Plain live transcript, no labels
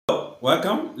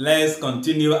Welcome. Let's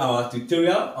continue our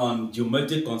tutorial on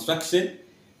geometric construction.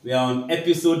 We are on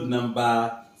episode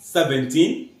number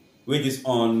 17, which is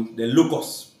on the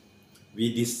locus.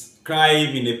 We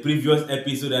described in the previous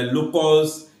episode that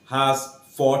locus has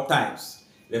 4 types.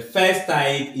 The first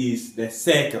type is the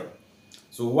circle.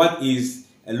 So what is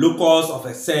a locus of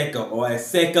a circle, or a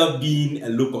circle being a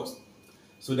locus?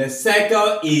 So the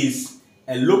circle is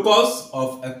a locus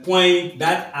of a point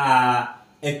that are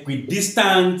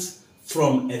equidistant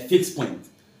from a fixed point.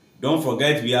 Don't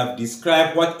forget, we have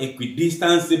described what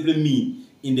equidistance simply means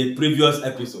in the previous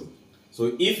episode.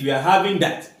 So if we are having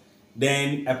that,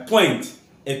 then a point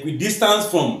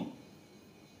equidistant from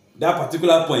that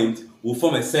particular point will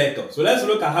form a circle. So let's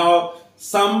look at how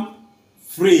some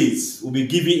phrase will be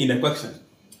given in the question.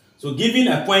 So given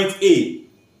a point A,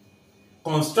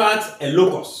 construct a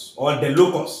locus or the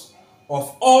locus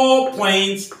of all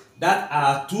points that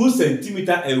are 2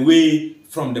 centimeters away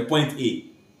from the point A.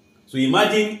 So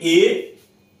imagine A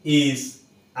is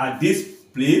at this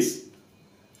place.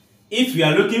 If we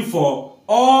are looking for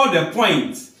all the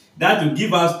points that will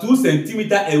give us 2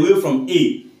 centimeters away from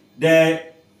A,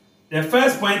 the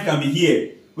first point can be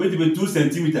here, going to be 2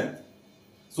 centimeters.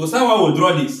 So someone will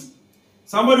draw this.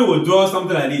 Somebody will draw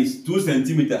something like this, 2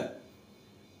 centimeters.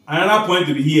 Another point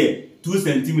will be here, 2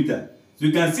 centimeters. So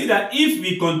you can see that if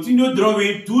we continue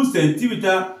drawing 2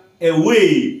 centimeters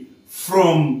away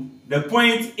from the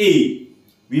point A,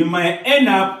 we might end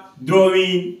up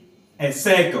drawing a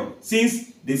circle,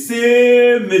 since the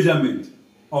same measurement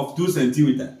of 2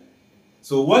 centimeters.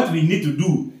 So what we need to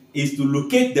do is to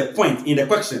locate the point in the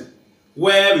question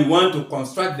where we want to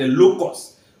construct the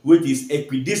locus, which is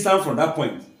equidistant from that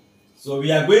point. So we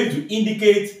are going to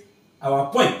indicate our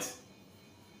point,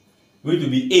 going to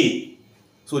be A.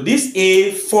 So this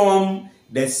A forms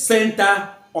the center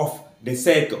of the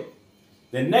circle.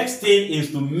 The next thing is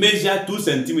to measure 2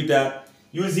 centimeters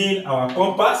using our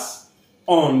compass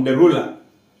on the ruler.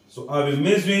 So I'll be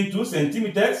measuring 2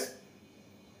 centimeters.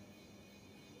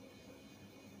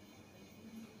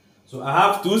 So I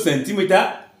have 2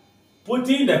 centimeters,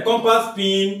 putting the compass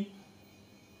pin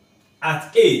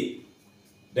at A.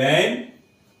 Then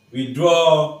we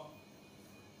draw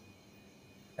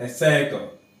a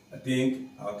circle. I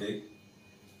think, okay.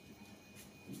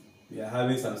 We are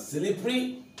having some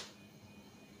slippery.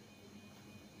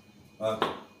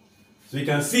 Okay. So you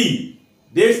can see,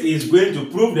 this is going to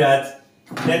prove that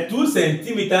the 2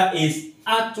 centimeters is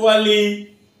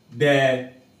actually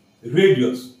the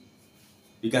radius.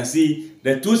 You can see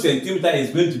the 2 centimeters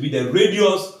is going to be the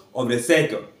radius of the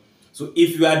circle. So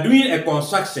if you are doing a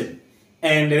construction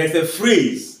and there is a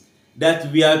phrase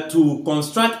that we are to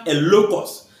construct a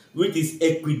locus which is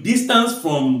equidistant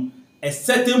from a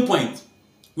certain point,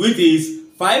 which is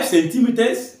 5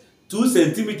 centimeters, 2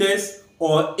 centimeters,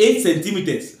 or 8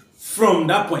 centimeters from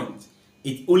that point,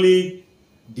 it only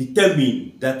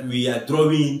determines that we are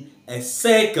drawing a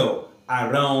circle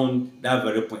around that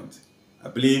very point. I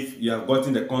believe you have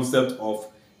gotten the concept of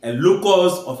a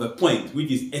locus of a point which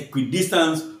is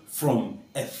equidistant from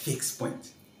a fixed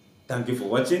point. Thank you for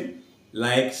watching.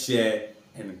 Like, share,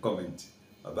 and comment.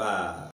 Bye-bye.